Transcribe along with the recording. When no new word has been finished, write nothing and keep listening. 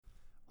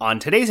On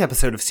today's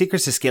episode of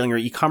Secrets to Scaling Your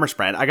E-commerce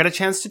Brand, I got a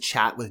chance to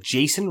chat with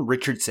Jason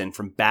Richardson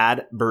from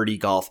Bad Birdie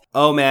Golf.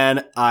 Oh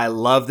man, I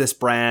love this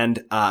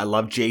brand. I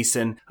love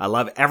Jason. I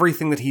love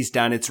everything that he's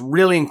done. It's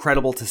really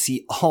incredible to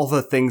see all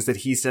the things that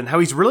he's done, how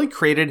he's really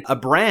created a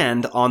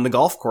brand on the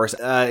golf course,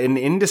 an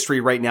industry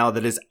right now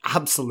that is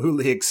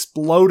absolutely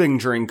exploding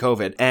during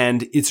COVID.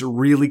 And it's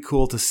really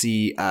cool to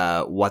see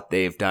what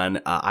they've done.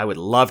 I would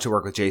love to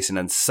work with Jason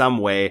in some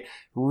way.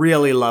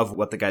 Really love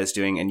what the guy's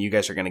doing, and you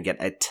guys are going to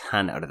get a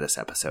ton out of this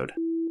episode.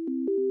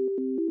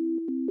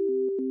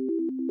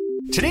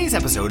 Today's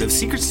episode of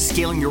Secrets to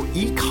Scaling Your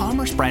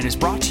E-commerce Brand is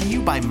brought to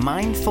you by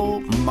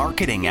Mindful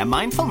Marketing. At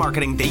Mindful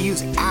Marketing, they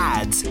use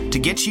ads to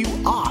get you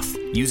off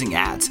using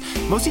ads.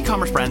 Most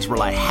e-commerce brands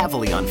rely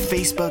heavily on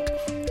Facebook,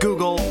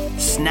 Google,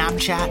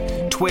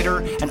 Snapchat,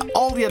 Twitter, and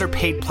all the other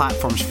paid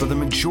platforms for the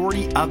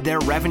majority of their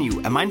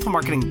revenue. At Mindful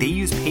Marketing, they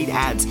use paid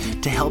ads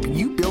to help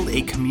you build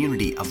a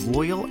community of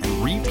loyal and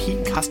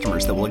repeat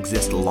customers that will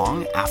exist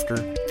long after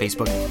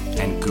Facebook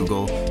and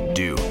Google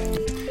do.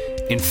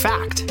 In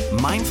fact,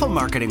 Mindful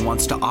Marketing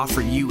wants to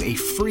offer you a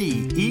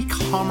free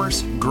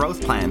e-commerce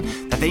growth plan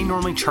that they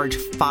normally charge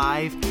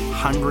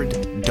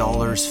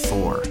 $500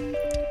 for.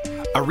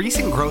 A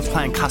recent growth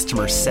plan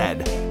customer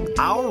said,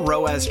 "Our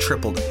ROAS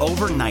tripled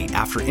overnight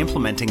after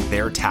implementing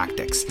their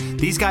tactics.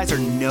 These guys are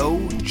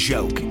no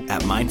joke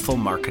at Mindful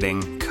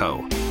Marketing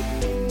Co."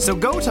 So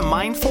go to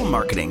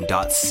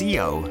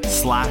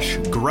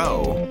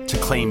mindfulmarketing.co/grow to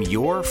claim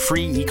your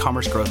free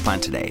e-commerce growth plan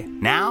today.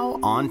 Now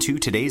on to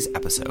today's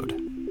episode.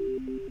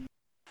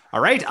 All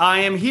right,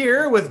 I am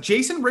here with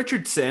Jason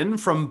Richardson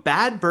from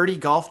Bad Birdie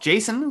Golf.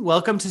 Jason,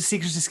 welcome to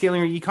Secrets to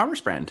Scaling Your E-commerce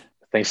Brand.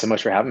 Thanks so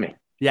much for having me.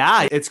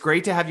 Yeah, it's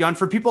great to have you on.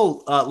 For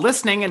people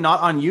listening and not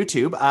on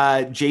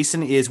YouTube,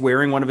 Jason is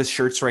wearing one of his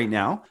shirts right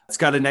now. It's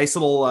got a nice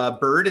little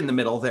bird in the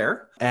middle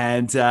there.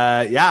 And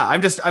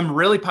I'm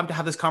really pumped to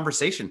have this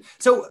conversation.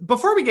 So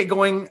before we get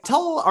going,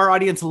 tell our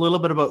audience a little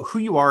bit about who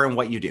you are and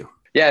what you do.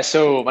 Yeah,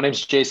 so my name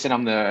is Jason.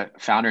 I'm the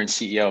founder and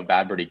CEO of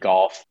Bad Birdie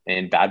Golf.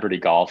 And Bad Birdie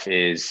Golf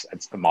it's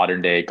a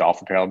modern day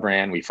golf apparel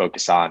brand. We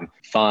focus on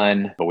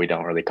fun, but we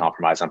don't really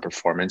compromise on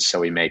performance. So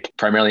we make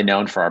primarily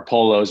known for our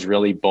polos,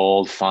 really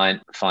bold,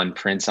 fun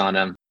prints on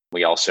them.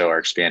 We also are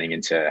expanding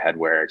into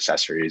headwear,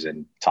 accessories,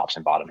 and tops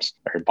and bottoms,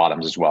 or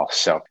bottoms as well.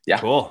 So yeah.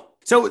 Cool.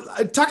 So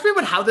talk to me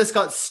about how this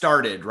got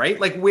started, right?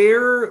 Like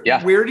where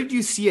did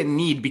you see a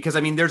need? Because I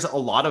mean, there's a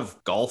lot of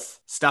golf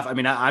stuff. I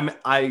mean,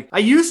 I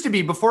used to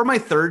be, before my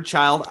third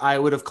child, I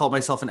would have called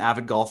myself an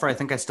avid golfer. I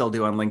think I still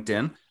do on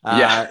LinkedIn.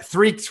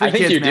 Three I think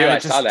kids, you do. man, I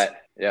saw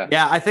that.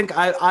 Yeah. I think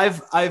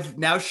I've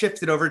now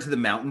shifted over to the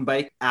mountain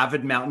bike,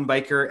 avid mountain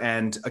biker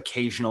and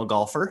occasional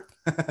golfer.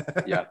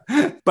 Yeah.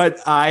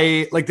 But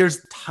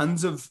there's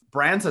tons of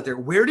brands out there.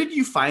 Where did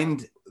you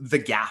find the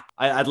gap?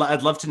 I'd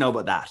love to know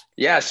about that.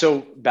 Yeah.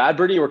 So Bad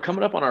Birdie, we're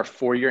coming up on our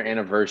 4-year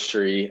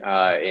anniversary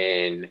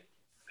in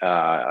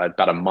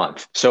about a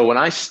month. So when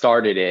I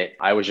started it,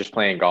 I was just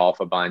playing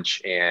golf a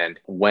bunch and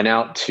went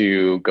out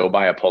to go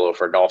buy a polo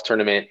for a golf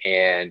tournament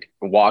and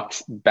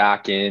walked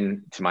back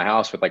in to my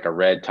house with like a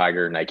red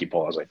Tiger Nike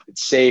polo. I was like,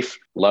 it's safe,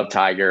 love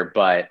Tiger,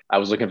 but I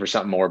was looking for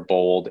something more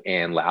bold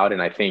and loud.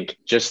 And I think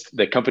just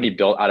the company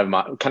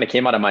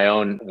came out of my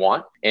own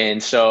want.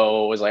 And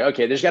so it was like,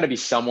 okay, there's got to be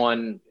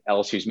someone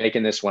else who's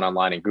making this. Went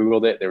online and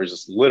Googled it. There was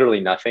just literally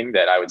nothing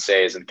that I would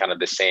say is in kind of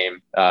the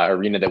same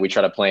arena that we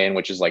try to play in,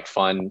 which is like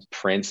fun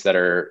prints that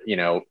are,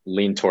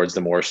 lean towards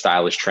the more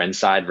stylish trend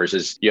side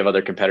versus you have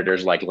other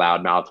competitors like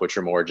Loudmouth, which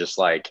are more just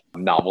like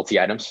novelty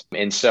items.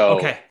 And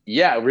so,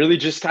 really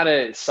just kind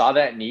of saw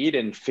that need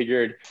and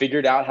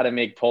figured out how to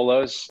make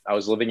polos. I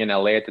was living in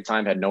LA at the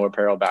time, had no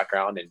apparel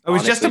background. And I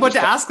was just about to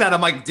ask that.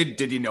 I'm like,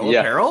 did you know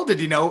apparel? Did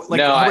you know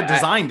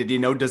design? Did you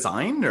know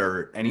design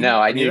or anything? No,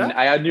 I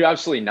knew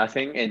absolutely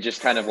nothing. And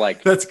just kind of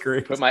like, that's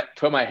great.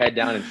 Put my head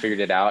down and figured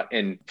it out.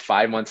 And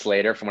 5 months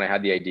later, from when I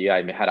had the idea,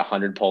 I had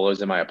 100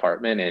 polos in my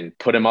apartment and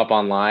put them up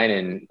online,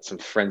 and some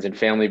friends and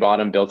family bought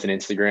them, built an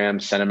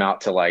Instagram, sent them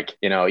out to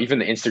even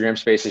the Instagram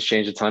space has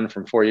changed a ton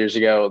from 4 years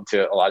ago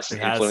to a lot of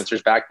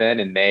influencers back then.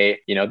 And they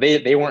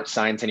weren't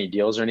signed to any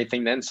deals or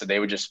anything then. So they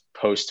would just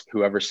post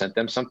whoever sent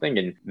them something,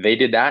 and they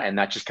did that. And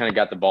that just kind of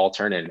got the ball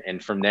turning.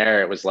 And from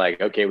there, it was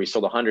like, okay, we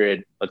sold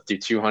 100, let's do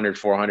 200,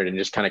 400, and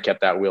just kind of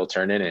kept that wheel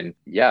turning. And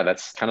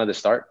that's kind of the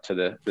start to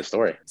the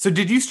story. So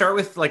did you start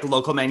with like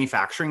local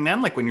manufacturing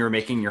then, like when you were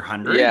making your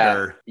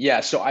 100? Yeah.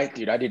 So I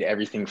did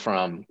everything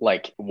from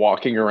like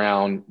walking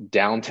around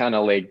downtown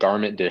LA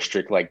garment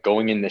district, like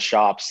going in the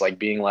shops, like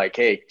being like,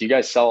 hey, do you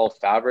guys sell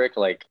fabric?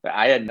 Like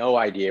I had no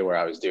idea where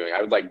I was doing.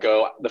 I would like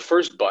go, the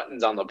first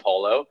buttons on the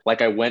polo,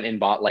 like I went and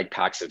bought like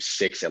packs of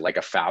 6 at like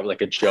a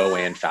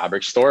Joann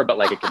fabric store, but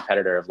like a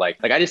competitor of like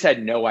I just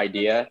had no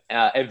idea.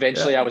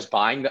 Eventually I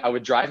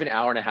would drive an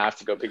hour and a half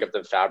to go pick up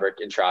the fabric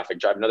in traffic,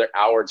 drive another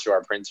hour to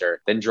our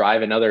printer, then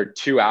drive another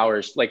 2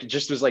 hours. Like it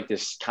just was like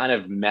this kind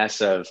of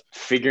mess of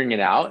figuring it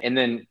out. And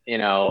then,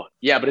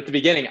 but at the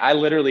beginning, I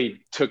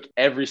literally took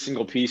every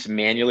single piece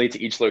manually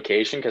to each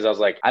location because I was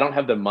like, I don't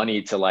have the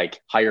money to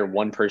like hire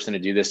one person to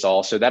do this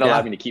all. So that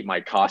allowed me to keep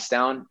my costs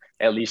down.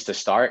 at least to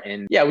start.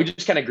 And yeah, we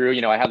just kind of grew.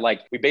 I had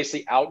we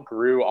basically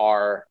outgrew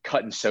our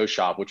cut and sew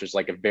shop, which was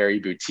like a very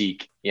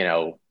boutique,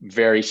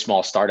 very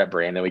small startup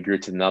brand. Then we grew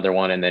to another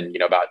one. And then,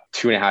 about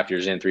 2.5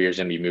 years in, 3 years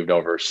in, we moved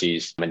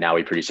overseas, and now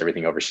we produce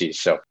everything overseas.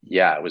 So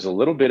yeah, it was a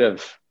little bit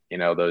of,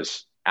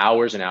 those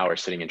hours and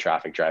hours sitting in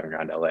traffic, driving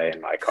around LA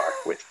in my car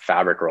with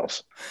fabric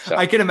rolls. So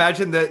I can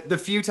imagine the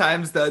few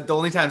times, the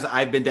only times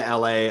I've been to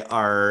LA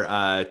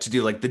are to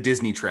do like the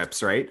Disney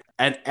trips, right?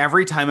 And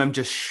every time I'm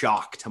just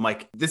shocked. I'm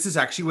like, this is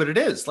actually what it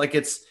is. Like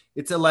it's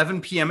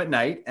 11 p.m. at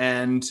night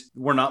and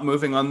we're not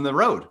moving on the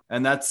road.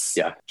 And that's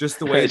just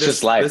the way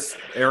this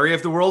area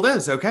of the world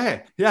is.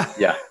 Okay. Yeah.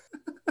 Yeah.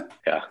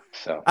 Yeah.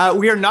 So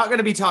we are not going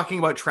to be talking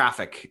about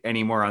traffic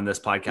anymore on this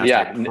podcast.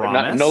 Yeah.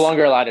 No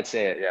longer allowed to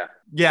say it.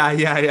 Yeah.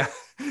 Yeah.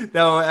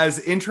 Though, as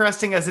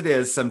interesting as it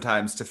is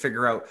sometimes to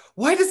figure out,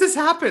 why does this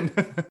happen?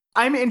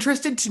 I'm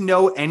interested to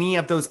know any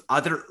of those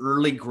other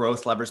early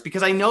growth levers,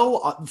 because I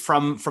know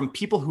from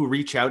people who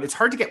reach out, it's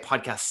hard to get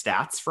podcast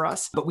stats for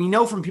us, but we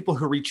know from people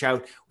who reach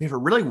out, we have a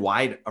really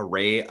wide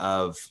array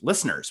of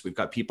listeners. We've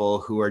got people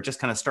who are just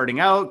kind of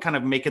starting out, kind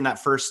of making that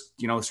first,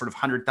 sort of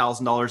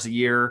 $100,000 a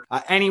year,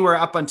 anywhere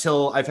up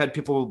until I've had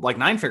people like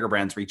 9-figure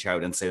brands reach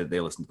out and say that they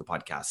listen to the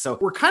podcast. So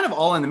we're kind of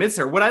all in the midst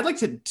there. What I'd like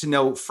to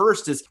know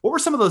first is, what were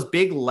some of those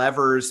big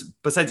levers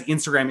besides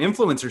Instagram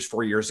influencers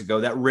 4 years ago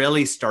that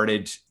really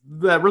started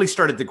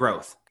the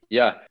growth?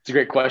 Yeah, it's a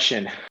great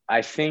question.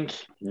 I think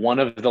one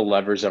of the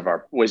levers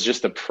was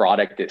just the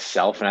product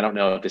itself. And I don't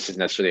know if this is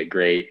necessarily a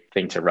great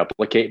thing to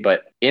replicate,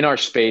 but in our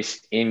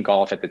space in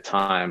golf at the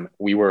time,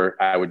 we were,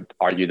 I would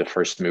argue, the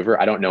first mover.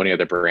 I don't know any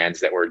other brands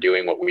that were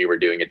doing what we were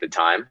doing at the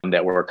time,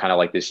 that were kind of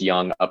like this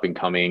young, up and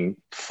coming,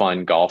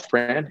 fun golf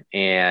brand.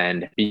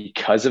 And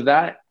because of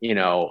that,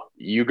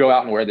 you go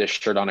out and wear this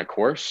shirt on a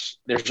course,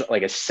 there's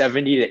like a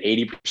 70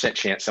 to 80%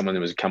 chance someone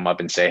would come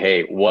up and say,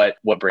 hey, what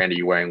brand are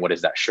you wearing? What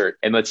is that shirt?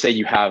 And let's say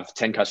you have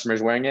 10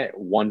 customers wearing it,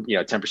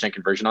 10%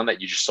 conversion on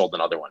that, you just sold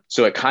another one.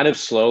 So it kind of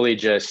slowly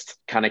just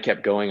kind of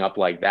kept going up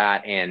like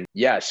that. And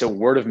yeah, so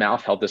word of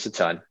mouth helped us a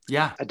ton.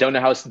 Yeah. I don't know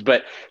how,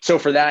 but so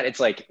for that, it's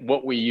like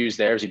what we use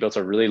there is we built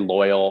a really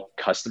loyal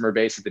customer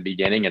base at the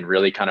beginning and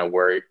really kind of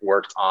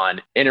worked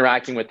on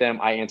interacting with them.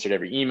 I answered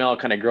every email,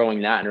 kind of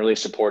growing that and really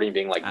supporting,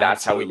 being like,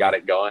 that's how we got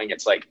it going.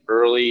 It's like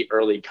early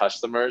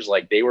customers,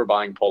 like they were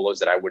buying polos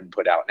that I wouldn't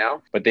put out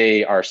now, but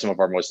they are some of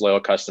our most loyal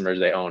customers.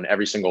 They own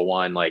every single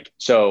one.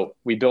 So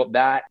we built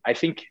that. I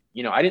think,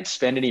 I didn't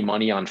spend any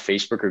money on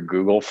Facebook or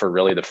Google for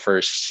really the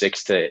first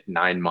 6 to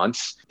 9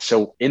 months.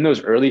 So in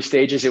those early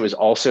stages, it was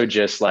also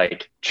just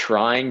like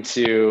trying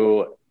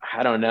to,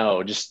 I don't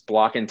know, just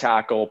block and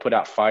tackle, put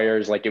out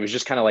fires. Like it was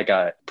just kind of like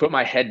put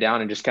my head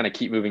down and just kind of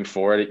keep moving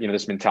forward.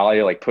 This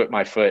mentality, like put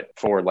my foot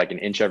forward like an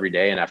inch every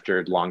day. And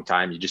after a long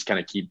time, you just kind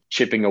of keep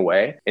chipping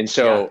away. And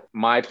so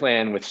my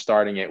plan with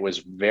starting it was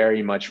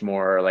very much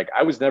more like,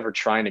 I was never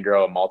trying to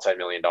grow a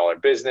multi-million-dollar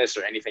business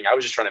or anything. I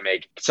was just trying to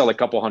sell a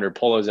couple hundred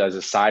polos as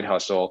a side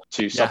hustle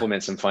to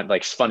supplement some fun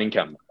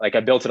income. Like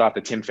I built it off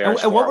the Tim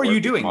Ferriss. And what were you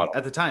doing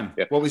at the time?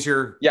 Yeah. What was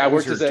your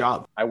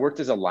job? I worked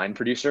as a line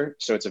producer.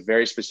 So it's a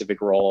very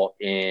specific role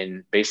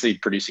in basically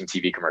producing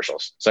TV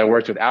commercials. So I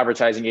worked with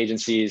advertising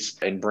agencies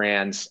and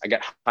brands. I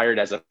got hired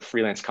as a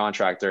freelance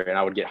contractor, and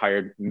I would get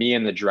hired, me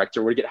and the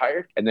director would get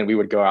hired, and then we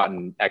would go out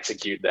and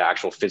execute the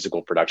actual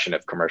physical production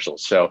of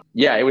commercials. So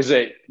yeah, it was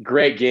a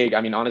great gig.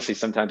 I mean, honestly,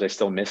 sometimes I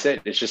still miss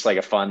it. It's just like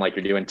a fun, like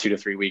you're doing 2 to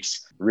 3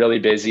 weeks, really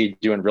busy,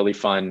 doing really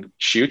fun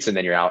shoots, and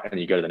then you're out and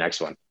you go to the next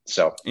one.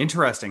 So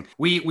interesting.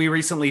 We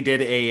recently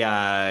did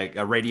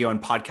a radio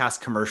and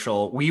podcast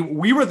commercial. We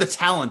were the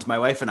talent, my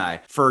wife and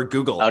I, for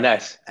Google. Oh,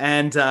 nice.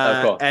 And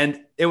cool.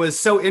 And it was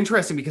so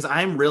interesting because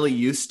I'm really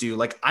used to,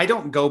 like, I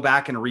don't go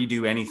back and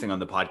redo anything on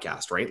the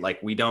podcast, right?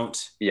 Like we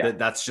don't,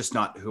 that's just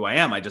not who I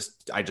am. I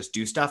just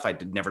do stuff. I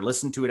did never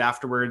listen to it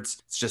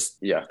afterwards. It's just,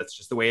 that's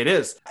just the way it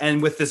is.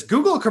 And with this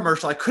Google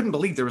commercial, I couldn't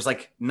believe there was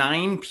like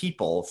 9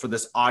 people for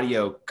this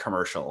audio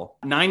commercial,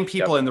 9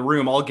 people in the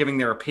room, all giving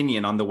their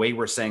opinion on the way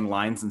we're saying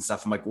lines and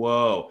stuff. I'm like,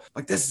 whoa,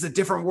 like this is a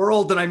different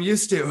world than I'm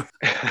used to.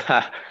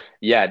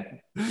 Yeah.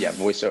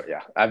 Voice. So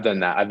yeah, I've done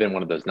that. I've been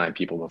one of those 9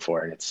 people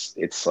before, and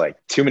it's like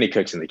too many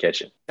cooks in the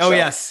kitchen. Oh, so.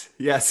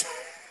 Yes.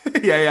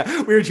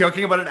 Yeah. We were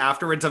joking about it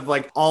afterwards of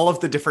like all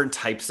of the different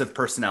types of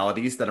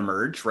personalities that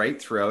emerge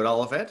right throughout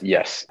all of it.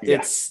 Yes.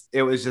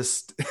 It was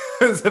just,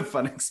 it was a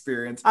fun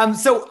experience.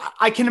 So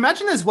I can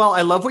imagine as well,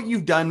 I love what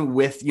you've done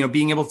with,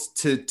 being able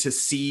to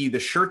see the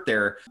shirt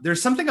there.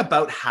 There's something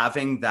about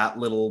having that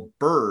little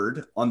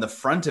bird on the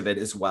front of it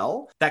as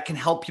well that can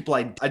help people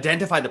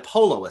identify the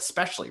polo,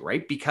 especially,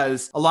 right?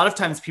 Because a lot of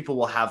times people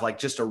will have like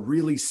just a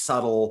really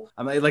subtle,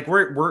 like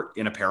we're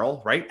in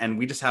apparel, right? And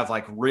we just have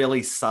like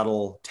really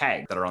subtle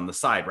tags that are are on the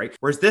side, right?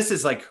 Whereas this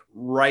is like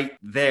right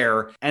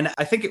there. And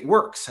I think it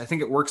works. I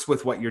think it works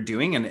with what you're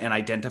doing and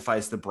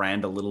identifies the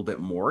brand a little bit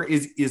more.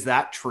 Is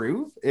that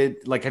true?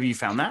 Have you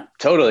found that?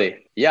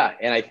 Totally. Yeah.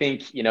 And I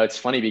think, it's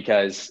funny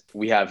because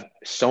we have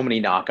so many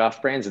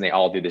knockoff brands and they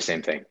all do the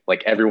same thing.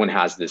 Like everyone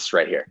has this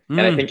right here. And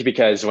I think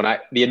because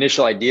the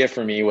initial idea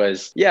for me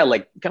was,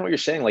 like kind of what you're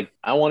saying, like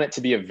I want it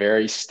to be a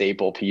very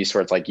staple piece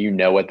where it's like,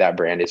 what that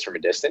brand is from a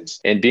distance.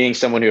 And being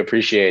someone who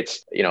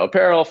appreciates,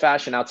 apparel,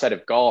 fashion outside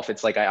of golf,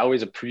 it's like, I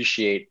always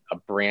appreciate a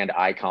brand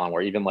icon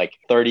where even like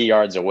 30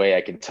 yards away,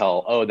 I can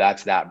tell, oh,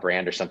 that's that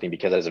brand or something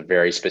because it's a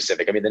very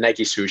specific, the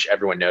Nike swoosh,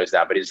 everyone knows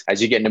that, but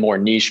as you get into more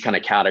niche kind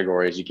of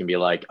categories, you can be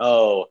like,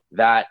 oh,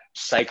 that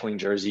cycling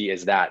jersey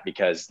is that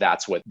because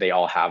that's what they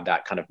all have,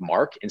 that kind of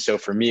mark. And so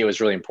for me, it was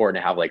really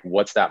important to have like,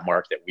 what's that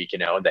mark that we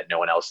can own that no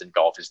one else in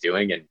golf is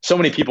doing? And so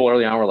many people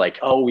early on were like,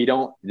 oh,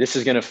 this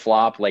is going to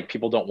flop. Like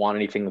people don't want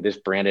anything with this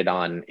branded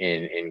on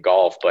in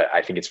golf, but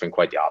I think it's been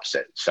quite the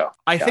opposite. So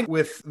I think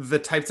with the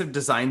types of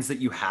designs that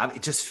you have,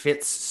 it just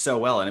fits so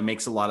well and it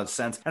makes a lot of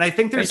sense. And I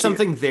think there's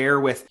something there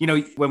with,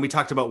 when we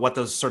talked about what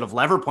those sort of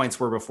lever points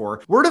were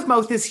before, word of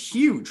mouth is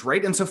huge,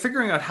 right? And so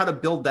figuring out how to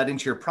build that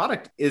into your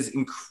product is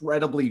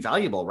incredibly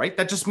valuable, right?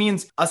 That just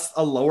means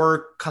a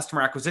lower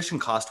customer acquisition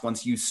cost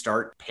once you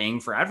start paying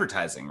for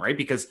advertising, right?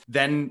 Because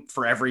then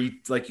for every,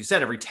 like you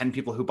said, every 10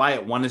 people who buy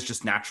it, one is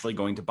just naturally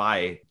going to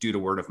buy due to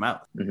word of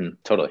mouth. Mm-hmm.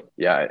 Totally.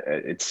 Yeah.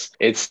 It's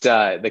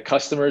the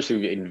customers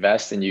who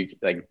invest in you,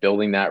 like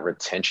building that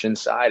retention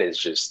side is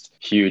just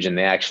huge. And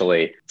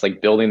it's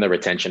like building the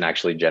retention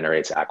actually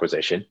generates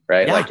acquisition,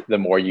 right? Yeah. Like the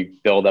more you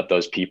build up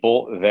those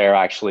people,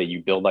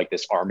 you build like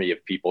this army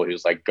of people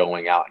who's like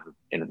going out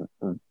and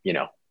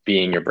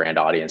being your brand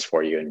audience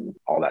for you and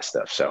all that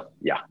stuff. So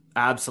yeah.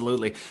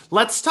 Absolutely.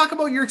 Let's talk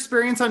about your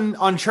experience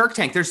on Shark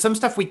Tank. There's some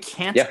stuff we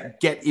can't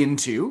get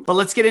into, but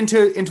let's get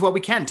into what we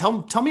can.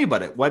 Tell me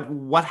about it.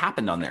 What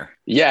happened on there?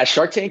 Yeah,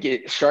 Shark Tank.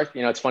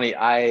 It's funny.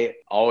 I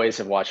always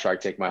have watched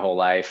Shark Tank my whole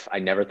life. I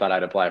never thought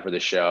I'd apply for the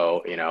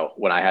show.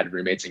 When I had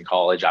roommates in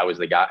college, I was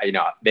the guy.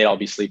 They'd all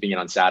be sleeping in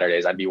on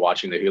Saturdays. I'd be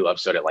watching the Hulu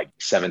episode at like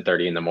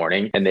 7:30 in the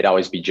morning, and they'd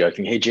always be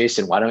joking, "Hey,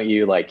 Jason, why don't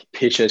you like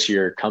pitch us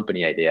your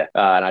company idea?"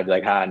 And I'd be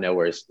like, no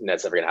worries,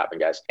 that's never gonna happen,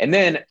 guys. And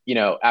then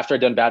after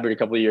I'd done Bad Bird a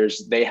couple of years,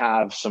 they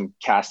have some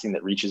casting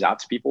that reaches out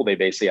to people. They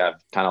basically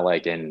have kind of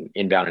like an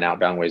inbound and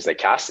outbound ways they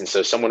cast. And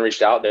so someone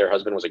reached out, their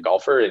husband was a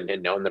golfer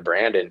and known the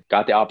brand and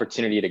got the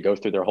opportunity to go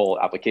through their whole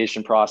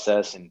application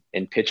process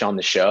and pitch on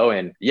the show.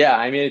 And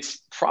yeah, it's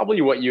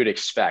probably what you'd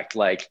expect.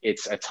 Like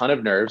it's a ton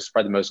of nerves,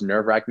 probably the most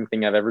nerve-wracking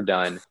thing I've ever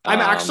done.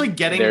 I'm actually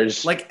getting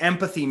like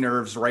empathy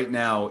nerves right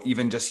now,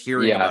 even just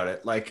hearing about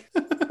it.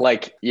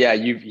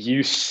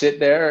 You sit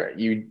there,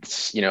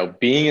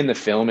 being in the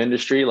film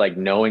industry, like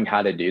knowing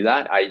how to do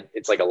that.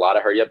 It's like a lot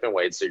of hurry up and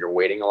wait. So you're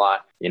waiting a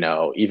lot,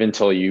 even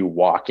till you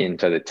walk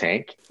into the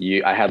tank.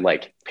 I had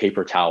like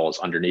paper towels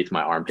underneath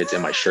my armpits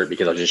in my shirt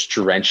because I was just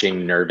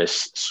drenching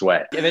nervous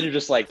sweat. And then you're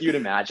just like, you'd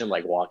imagine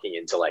like walking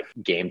into like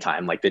game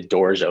time, like the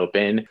doors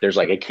open, there's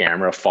like a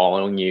camera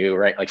following you,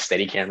 right? Like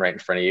steady cam right in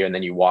front of you. And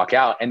then you walk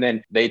out and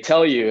then they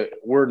tell you,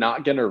 we're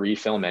not going to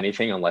refilm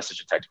anything unless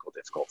it's a technical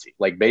difficulty.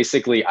 Like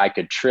basically I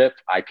could trip,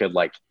 I could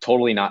like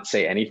totally not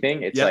say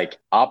anything. It's like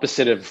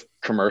opposite of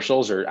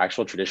commercials or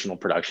actual traditional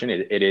production.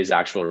 It is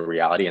actual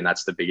reality. And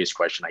that's the biggest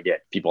question I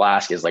get. People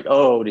ask is like,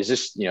 oh, does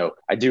this,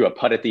 I do a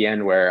putt at the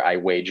end where I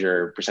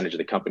wager percentage of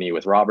the company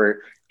with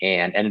Robert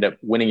and ended up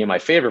winning in my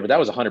favor, but that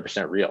was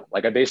 100% real.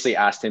 Like I basically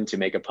asked him to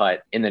make a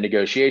putt in the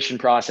negotiation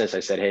process. I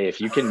said, hey, if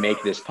you can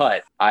make this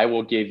putt, I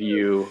will give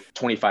you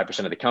 25%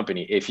 of the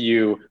company. If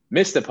you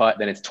miss the putt,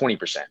 then it's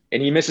 20%.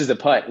 And he misses the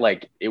putt.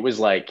 Like it was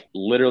like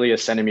literally a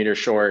centimeter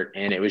short.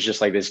 And it was just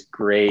like this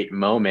great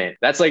moment.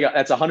 That's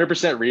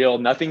 100% real.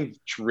 Nothing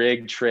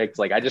tricked.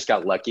 Like I just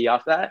got lucky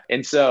off that.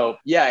 And so,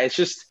 yeah,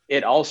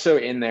 it also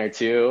in there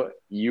too.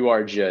 You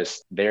are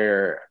just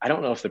there. I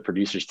don't know if the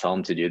producers tell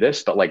them to do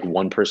this, but like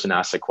one person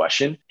asks a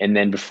question and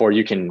then before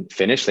you can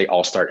finish, they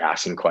all start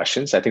asking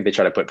questions. I think they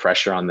try to put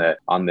pressure on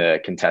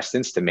the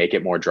contestants to make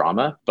it more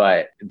drama,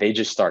 but they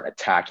just start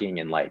attacking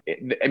and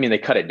they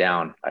cut it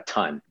down a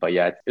ton, but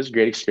yeah, it was a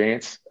great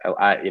experience.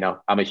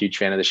 I'm a huge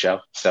fan of the show.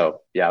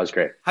 So yeah, it was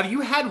great. Have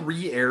you had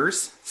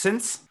re-airs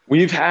since?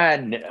 We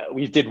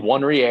did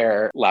one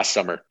re-air last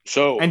summer.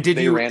 So and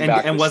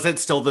was it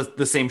still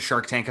the same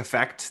Shark Tank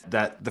effect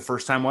that the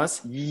first time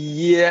was?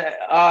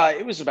 Yeah,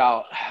 it was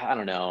about, I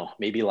don't know,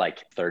 maybe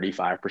like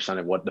 35%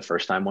 of what the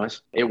first time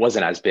was. It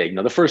wasn't as big.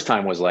 No, the first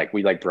time was like,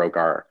 we broke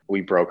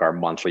our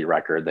monthly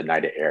record the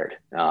night it aired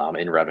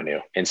in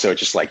revenue. And so it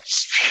just like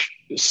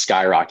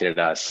skyrocketed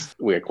us.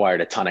 We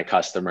acquired a ton of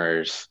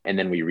customers and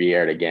then we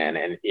re-aired again.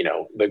 And,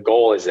 the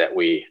goal is that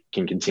we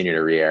can continue to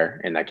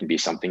re-air and that can be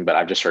something, but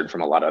I've just heard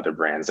from a lot of other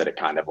brands that it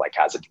kind of like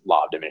has a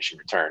law of diminishing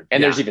return.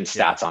 And there's even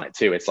stats on it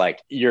too. It's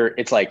like you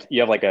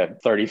have like a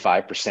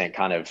 35%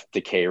 kind of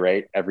decay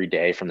rate every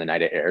day from the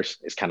night it airs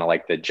is kind of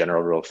like the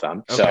general rule of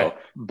thumb. Okay. So,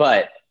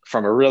 but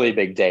from a really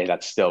big day,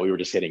 that's still, we were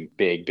just hitting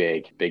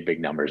big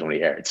numbers when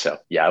we aired. So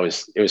yeah, it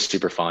was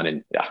super fun.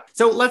 And yeah.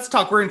 So let's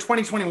talk. We're in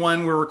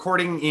 2021. We're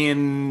recording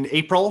in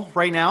April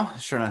right now.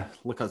 Just trying to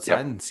look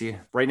outside and see.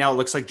 Right now it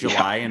looks like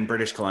July in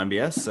British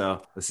Columbia.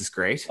 So this is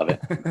great. Love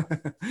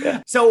it.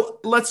 Yeah. So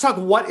let's talk.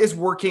 What is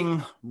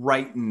working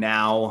right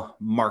now,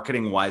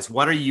 marketing wise?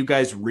 What are you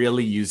guys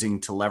really using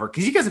to lever?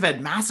 Because you guys have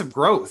had massive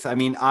growth. I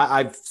mean,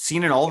 I've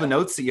seen in all the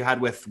notes that you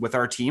had with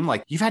our team,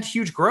 like you've had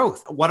huge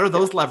growth. What are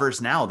those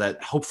levers now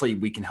that hopefully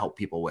we can help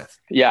people with?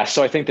 Yeah.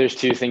 So I think there's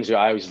two things that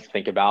I always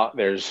think about.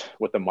 There's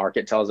what the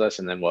market tells us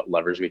and then what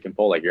levers we can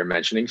pull, like you're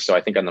mentioning. So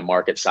I think on the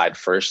market side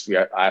first,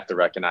 I have to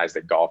recognize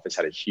that golf has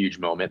had a huge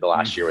moment the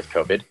last year with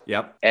COVID.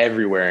 Yep.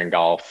 Everywhere in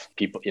golf,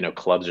 people,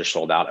 clubs are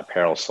sold out,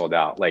 apparel sold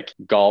out. Like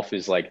golf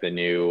is like the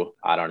new,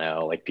 I don't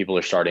know, like people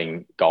are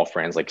starting golf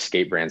brands, like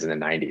skate brands in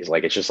the 90s.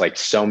 Like it's just like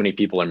so many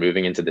people are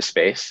moving into the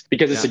space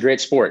because it's a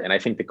great sport. And I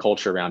think the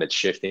culture around it's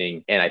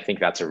shifting. And I think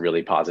that's a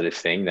really positive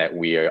thing that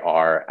we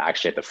are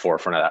actually at the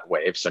forefront of that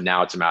wave. So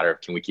now it's a matter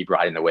of, can we keep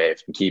riding the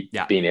wave and keep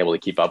being able to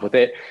keep up with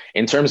it?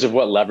 In terms of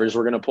what levers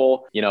we're going to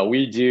pull,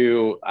 we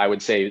do, I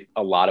would say,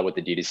 a lot of what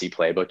the D2C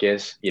playbook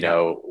is.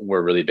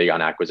 We're really big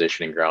on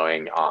acquisition and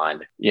growing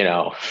on,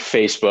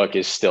 Facebook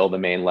is still the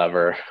main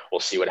lever. We'll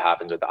see what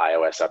happens with the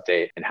iOS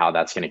update and how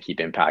that's going to keep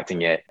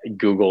impacting it.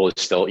 Google is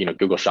still,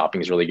 Google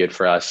Shopping is really good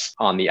for us.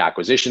 On the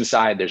acquisition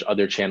side, there's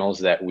other channels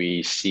that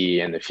we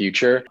see in the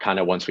future, kind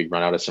of once we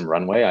run out of some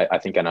runway. I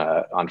think on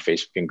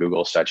Facebook and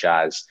Google, such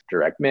as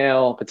direct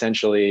mail,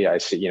 potentially. I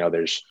see,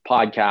 there's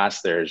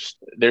podcasts,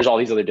 there's all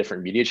these other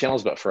different media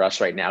channels. But for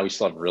us right now, we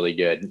still have really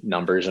good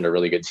numbers and a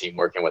really good team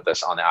working with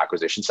us on the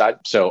acquisition side.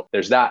 So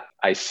there's that.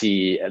 I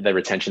see the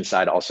retention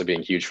side also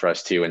being huge for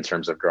us too, in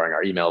terms of growing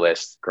our email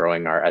list,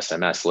 growing our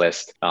SMS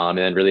list, and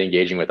then really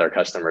engaging with our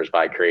customers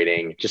by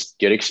creating just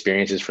good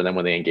experiences for them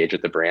when they engage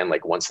with the brand.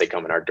 Like once they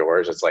come in our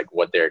doors, it's like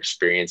what their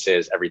experience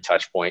is, every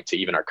touch point to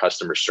even our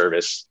customer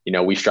service.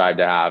 We strive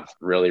to have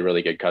really,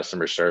 really good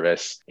customer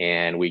service,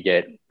 and we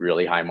get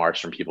really high marks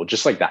from people,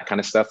 just like that kind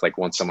of stuff. Like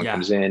once someone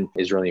comes in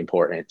is really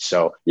important.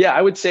 So yeah,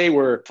 I would say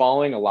we're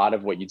following a lot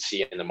of what you'd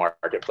see in the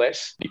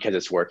marketplace because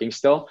it's working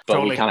still,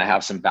 but we kind of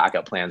have some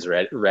backup plans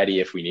ready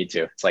if we need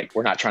to. It's like,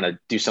 we're not trying to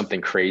do something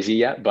crazy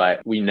yet,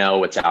 but we know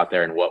what's out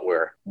there and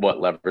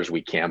what levers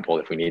we can pull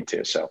if we need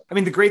to. So, I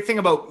mean, the great thing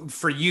about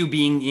for you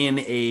being in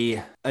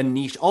a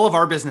niche, all of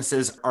our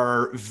businesses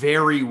are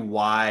very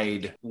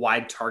wide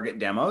target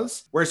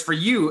demos. Whereas for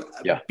you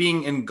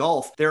being in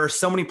golf, there are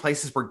so many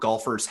places where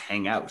golfers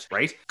hang out,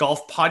 right?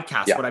 Golf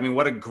podcasts. But I mean,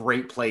 what a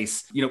great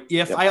place.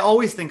 I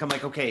always think I'm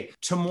like, okay,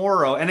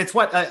 tomorrow, and it's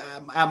what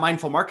at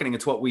Mindful Marketing,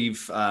 it's what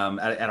we've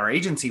at our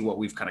agency, what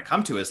we've kind of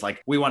come to is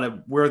like,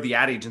 we're the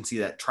ad agency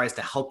that tries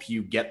to help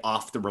you get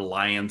off the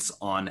reliance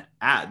on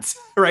ads,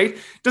 right?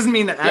 Doesn't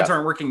mean that ads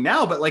aren't working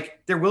now, but like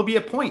there will be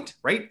a point,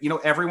 right?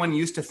 Everyone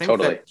used to think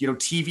that,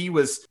 TV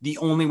was the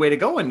only way to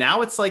go. And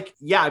now it's like,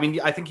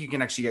 I think you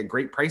can actually get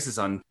great prices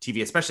on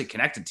TV, especially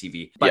connected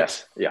TV.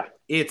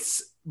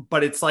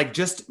 But it's like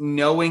just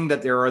knowing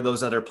that there are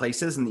those other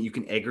places and that you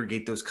can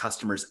aggregate those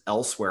customers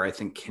elsewhere, I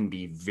think can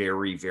be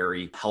very,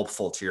 very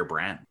helpful to your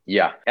brand.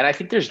 Yeah. And I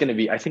think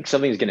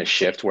something's going to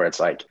shift where it's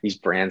like these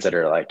brands that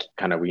are like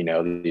kind of,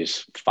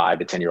 these 5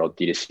 to 10-year-old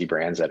D2C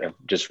brands that have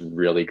just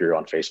really grew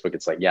on Facebook.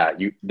 It's like,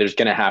 there's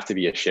going to have to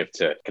be a shift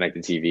to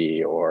connected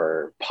TV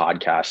or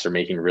podcasts or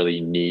making really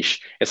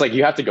niche. It's like,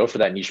 you have to go for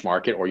that niche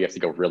market, or you have to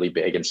go really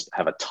big and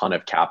have a ton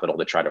of capital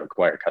to try to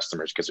acquire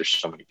customers because there's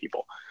so many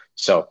people.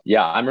 So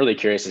yeah, I'm really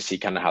curious to see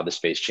kind of how the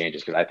space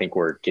changes, because I think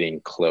we're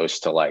getting close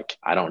to like,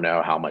 I don't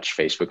know how much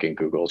Facebook and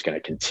Google is going to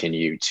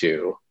continue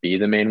to be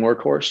the main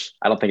workhorse.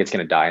 I don't think it's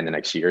going to die in the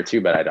next year or two,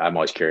 but I'm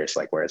always curious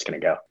like where it's going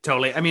to go.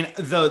 Totally. I mean,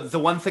 the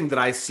one thing that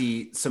I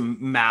see some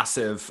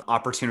massive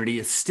opportunity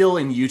is still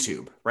in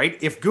YouTube, right?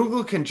 If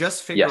Google can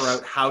just figure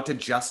out how to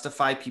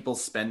justify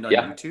people's spend on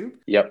YouTube.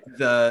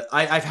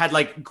 I've had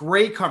like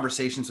great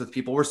conversations with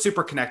people. We're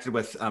super connected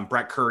with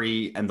Brett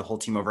Curry and the whole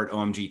team over at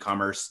OMG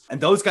Commerce.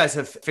 And those guys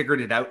have figured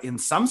it out in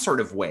some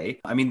sort of way.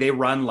 I mean, they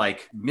run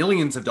like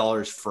millions of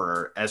dollars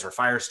for Ezra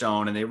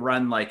Firestone, and they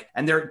run like,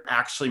 and they're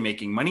actually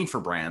making money for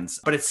brands,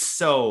 but it's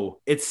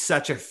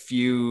such a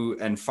few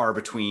and far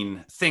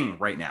between thing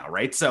right now.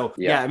 Right. So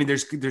I mean,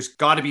 there's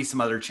gotta be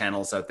some other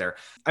channels out there.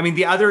 I mean,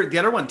 the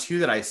other one too,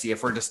 that I see,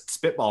 if we're just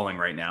spitballing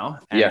right now,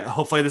 and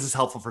hopefully this is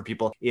helpful for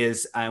people,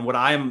 is, and what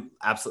I'm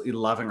absolutely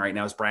loving right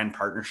now is brand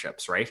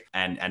partnerships, right?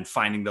 And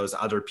finding those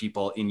other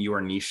people in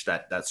your niche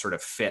that sort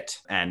of fit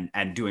and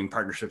doing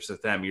partnerships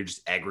with them. You're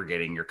just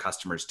aggregating your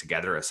customers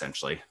together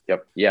essentially.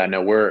 Yep. Yeah,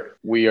 no,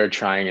 we are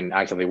trying and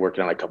actively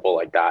working on a couple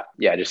like that.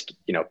 Yeah. Just,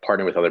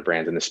 partner with other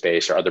brands in the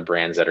space or other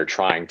brands that are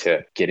trying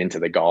to get into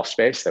the golf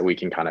space that we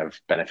can kind of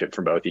benefit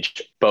from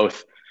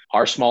both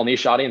our small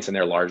niche audience and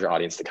their larger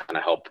audience to kind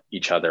of help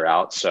each other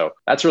out. So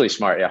that's really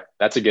smart. Yeah.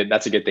 That's a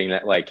good thing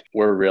that like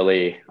I'm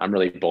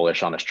really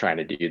bullish on us trying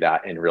to do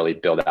that and really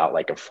build out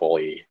like a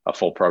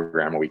full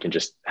program where we can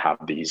just have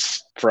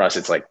these, for us,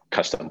 it's like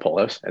custom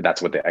polos, and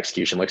that's what the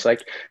execution looks like,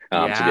 to be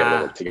able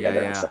to work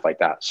together and stuff like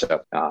that.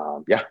 So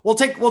yeah, we'll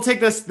take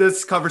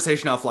this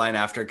conversation offline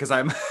after, because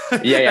I'm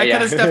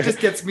kind of stuff just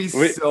gets me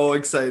so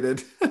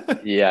excited.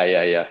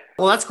 Yeah.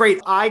 Well, that's great.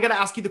 I got to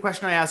ask you the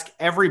question I ask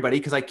everybody,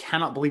 because I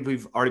cannot believe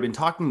we've already been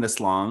talking this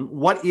long.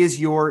 What is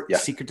your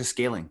secret to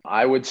scaling?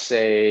 I would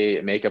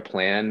say make a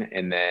plan,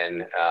 and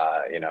then,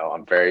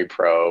 I'm very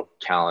pro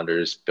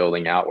calendars,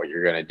 building out what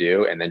you're going to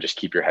do, and then just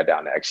keep your head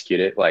down to execute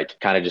it. Like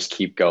kind of just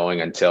keep going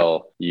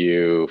until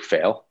you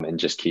fail and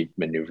just keep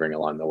maneuvering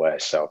along the way.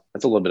 So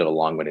that's a little bit of a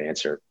long-winded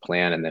answer.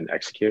 Plan and then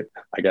execute,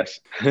 I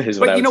guess.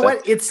 But you know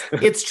what?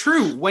 It's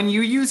true. When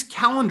you use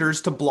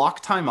calendars to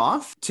block time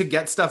off to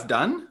get stuff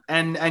done,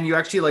 and you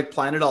actually like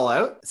plan it all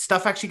out,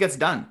 stuff actually gets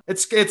done.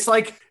 It's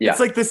like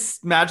this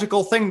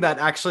magical thing that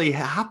actually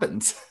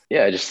happens.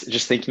 Yeah,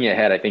 just thinking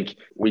ahead. I think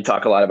we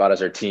talk a lot about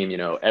as our team,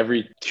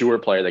 every tour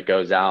player that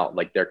goes out,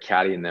 like they're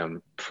caddying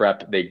them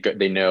prep.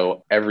 They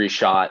know every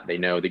shot, they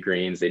know the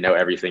greens, they know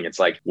everything. It's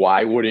like,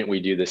 why wouldn't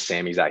we do the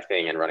same exact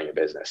thing in running a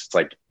business? It's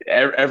like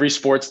every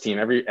sports team,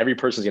 every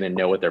person's going to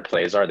know what their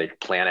plays are. They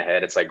plan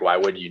ahead. It's like, why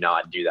would you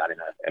not do that?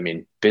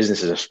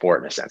 Business is a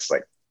sport in a sense.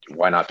 Like,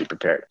 why not be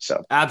prepared?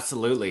 So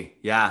absolutely.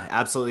 Yeah,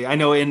 absolutely. I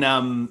know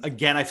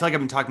again, I feel like I've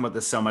been talking about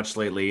this so much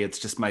lately. It's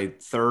just my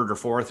third or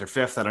fourth or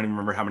fifth. I don't even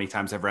remember how many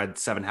times I've read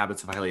 7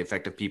 Habits of Highly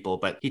Effective People,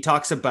 but he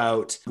talks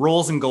about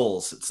roles and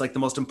goals. It's like the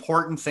most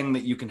important thing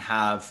that you can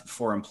have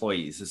for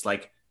employees is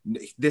like,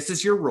 this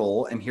is your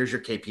role and here's your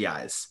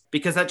KPIs,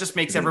 because that just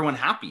makes everyone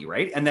happy.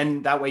 Right. And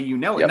then that way,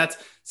 and that's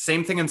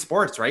same thing in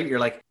sports, right? You're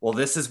like, well,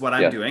 this is what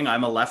I'm doing.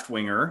 I'm a left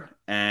winger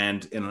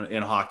and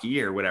in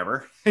hockey or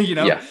whatever,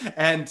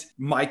 and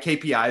my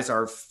KPIs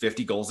are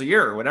 50 goals a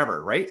year or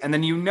whatever. Right. And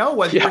then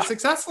whether you're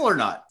successful or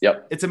not.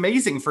 Yep. It's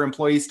amazing for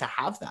employees to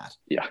have that.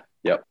 Yeah.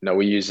 Yep. No,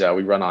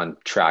 we run on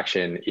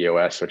Traction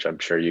EOS, which I'm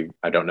sure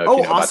I don't know if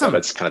you know awesome. about that, but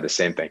it's kind of the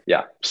same thing.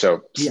 Yeah.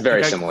 So it's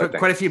very similar thing.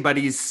 Quite a few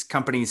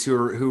companies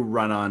who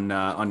run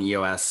on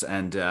EOS,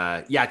 and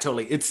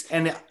totally.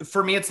 And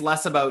for me, it's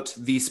less about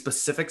the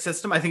specific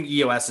system. I think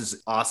EOS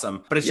is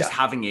awesome, but it's just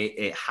having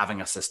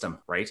a system,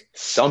 right?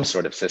 Some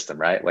sort of system,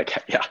 right? Like,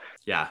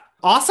 yeah.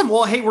 Awesome.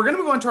 Well, hey, we're going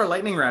to move on to our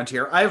lightning round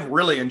here. I've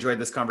really enjoyed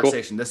this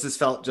conversation. Cool. This has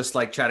felt just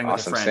like chatting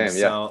with a friend.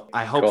 Same, yeah. So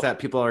I hope that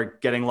people are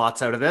getting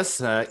lots out of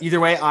this. Either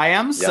way, I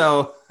am. Yeah.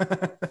 So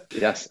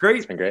yes, great.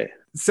 It's been great.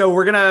 So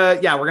we're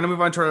gonna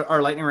move on to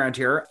our lightning round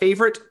here.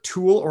 Favorite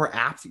tool or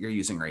app that you're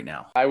using right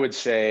now? I would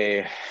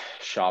say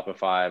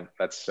Shopify.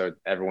 So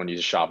everyone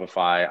uses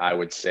Shopify. I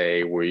would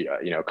say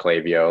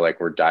Klaviyo. Like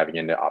we're diving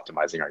into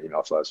optimizing our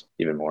email flows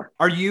even more.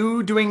 Are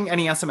you doing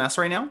any SMS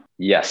right now?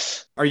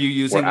 Yes. Are you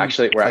using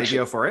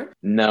Klaviyo for it?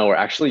 No, we're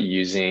actually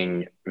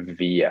using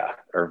Via.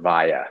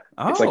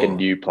 Oh. It's like a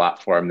new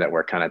platform that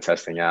we're kind of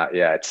testing out.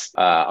 Yeah, it's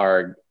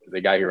the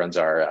guy who runs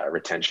our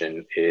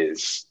retention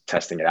is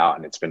testing it out,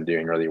 and it's been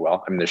doing really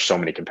well. There's so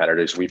many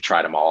competitors. We've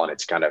tried them all, and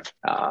it's kind of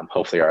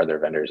hopefully our other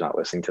vendors not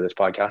listening to this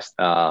podcast.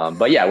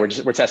 But yeah,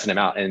 we're testing them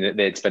out, and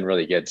it's been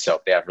really good.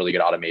 So they have really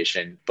good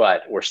automation,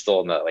 but we're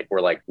still in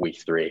we're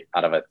week 3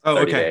 out of a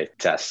 30-day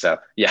test. So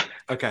yeah.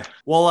 Okay.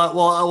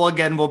 Well,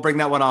 again, we'll bring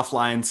that one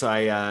offline. So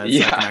I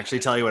can actually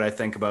tell you what I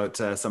think about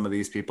some of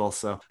these people.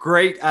 So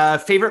great.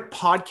 Favorite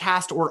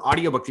podcast or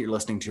audiobook that you're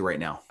listening to right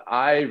now?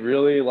 I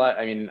really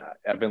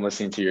I've been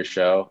listening to your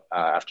show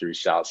after you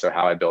reached out. So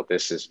How I Built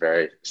This is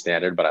very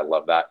standard, but I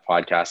love that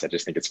podcast. I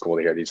just think it's cool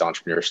to hear these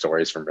entrepreneur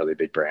stories from really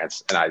big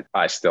brands. And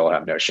I still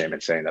have no shame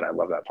in saying that I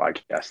love that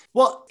podcast.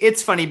 Well,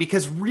 it's funny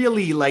because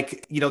really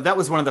that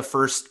was one of the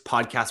first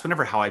podcasts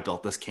whenever How I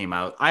Built This came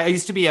out. I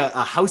used to be a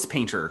house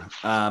painter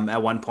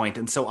at one point.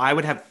 And so I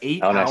would have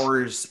 8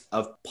 hours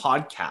of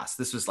podcasts.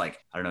 This was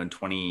in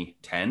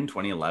 2010,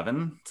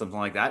 2011, something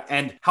like that.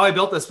 And How I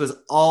Built This was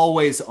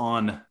always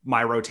on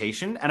my rotation.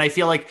 And I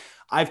feel like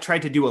I've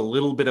tried to do a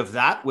little bit of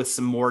that with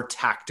some more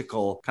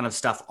tactical kind of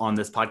stuff on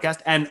this podcast,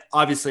 and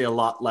obviously a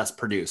lot less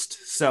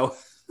produced. So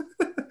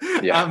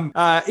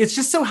it's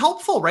just so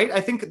helpful, right?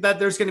 I think that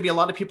there's going to be a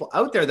lot of people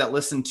out there that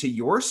listen to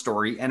your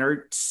story and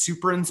are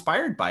super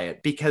inspired by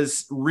it,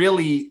 because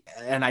really,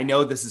 and I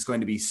know this is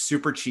going to be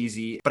super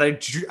cheesy, but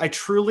I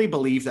truly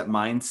believe that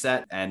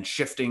mindset and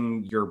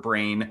shifting your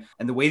brain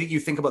and the way that you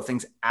think about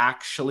things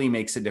actually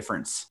makes a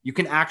difference. You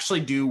can actually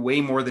do way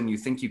more than you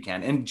think you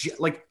can. And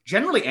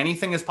generally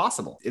anything is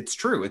possible. It's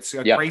true. It's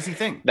a crazy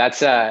thing.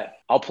 That's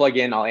I'll plug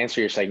in. I'll answer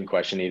your second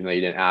question, even though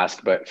you didn't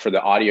ask. But for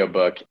the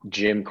audiobook,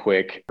 Jim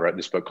Quick wrote wrote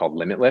this book called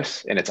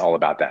Limitless, and it's all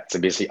about that. So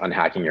basically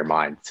unhacking your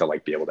mind to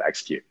like be able to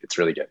execute. It's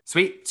really good.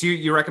 Sweet. So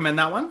you recommend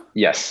that one?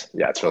 Yes.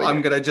 Yeah, it's really good.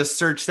 I'm going to just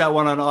search that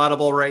one on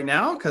Audible right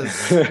now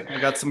because I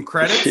got some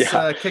credits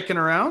kicking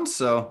around.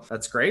 So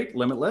that's great.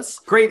 Limitless.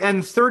 Great.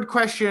 And third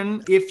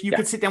question, if you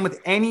could sit down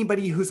with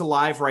anybody who's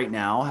alive right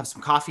now, have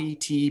some coffee,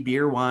 tea,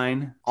 beer,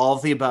 wine, all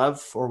of the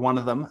above, or one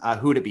of them,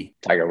 who would it be?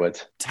 Tiger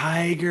Woods.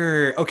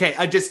 Tiger. Okay.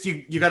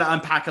 You got to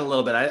unpack it a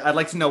little bit. I'd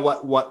like to know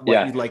what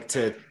you'd like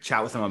to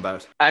chat with him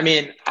about. I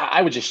mean,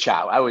 I would just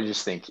chat. I would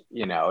just think,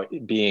 you know,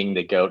 being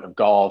the GOAT of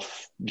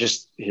golf,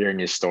 just hearing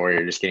his story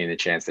or just getting the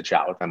chance to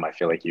chat with him, I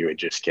feel like you would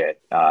just get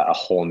a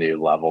whole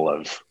new level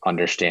of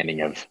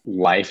understanding of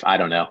life. I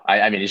don't know.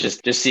 I mean, it's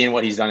just seeing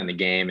what he's done in the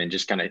game and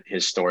just kind of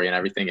his story and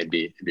everything. It'd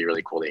be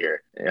really cool to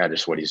hear. Yeah,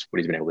 just what he's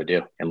been able to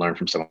do and learn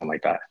from someone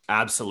like that.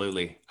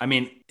 Absolutely. I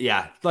mean,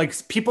 yeah,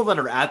 like people that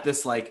are at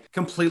this like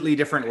completely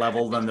different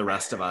level than the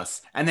rest of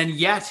us, and then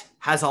yet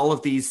has all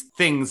of these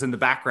things in the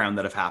background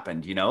that have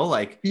happened, you know,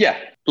 like, yeah,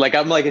 like,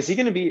 I'm like,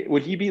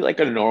 would he be like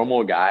a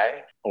normal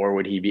guy? Or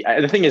would he be?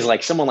 The thing is,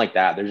 like, someone like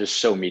that, they're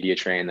just so media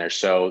trained.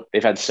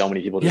 They've had so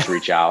many people just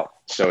reach out.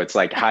 So it's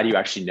like, how do you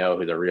actually know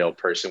who the real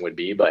person would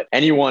be? But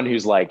anyone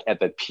who's like at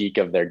the peak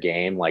of their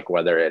game, like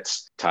whether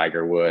it's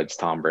Tiger Woods,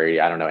 Tom Brady,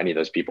 I don't know, any of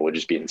those people would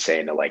just be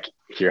insane to like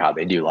hear how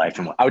they do life.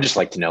 And I would just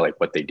like to know like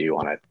what they do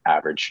on an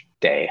average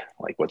day.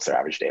 Like, what's their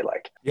average day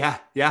like? Yeah.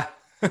 Yeah.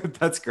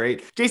 That's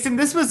great. Jason,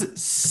 this was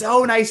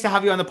so nice to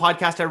have you on the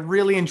podcast. I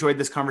really enjoyed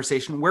this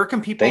conversation. Where can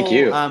people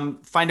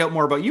find out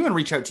more about you and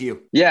reach out to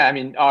you? Yeah, I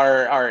mean,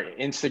 our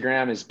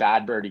Instagram is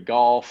Bad Birdie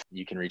Golf.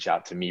 You can reach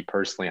out to me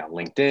personally on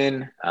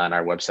LinkedIn, and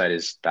our website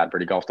is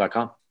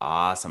badbirdiegolf.com.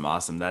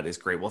 Awesome. That is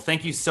great. Well,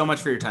 thank you so much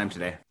for your time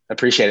today.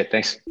 Appreciate it.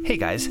 Thanks. Hey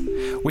guys,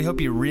 we hope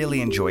you really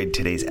enjoyed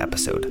today's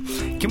episode.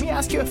 Can we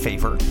ask you a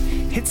favor?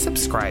 Hit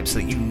subscribe so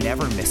that you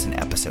never miss an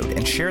episode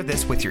and share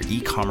this with your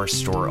e-commerce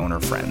store owner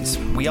friends.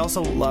 We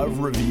also love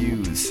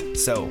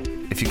reviews. So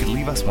if you could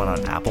leave us one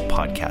on Apple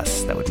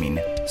Podcasts, that would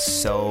mean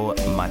so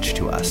much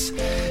to us.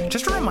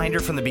 Just a reminder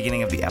from the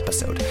beginning of the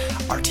episode,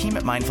 our team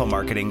at Mindful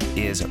Marketing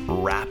is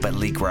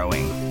rapidly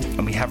growing,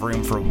 and we have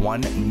room for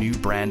one new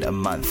brand a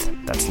month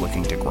that's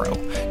looking to grow.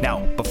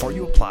 Now, before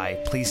you apply,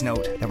 please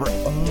note that we're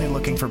only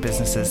looking for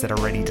businesses that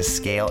are ready to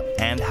scale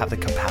and have the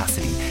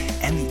capacity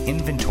and the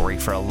inventory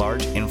for a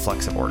large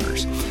influx of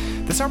orders.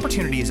 This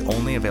opportunity is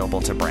only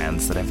available to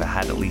brands that have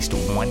had at least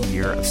 1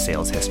 year of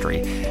sales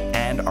history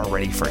and are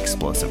ready for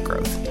explosive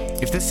growth.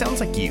 If this sounds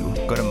like you,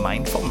 go to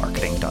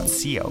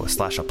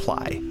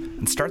mindfulmarketing.co/apply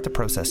and start the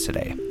process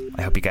today.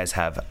 I hope you guys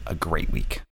have a great week.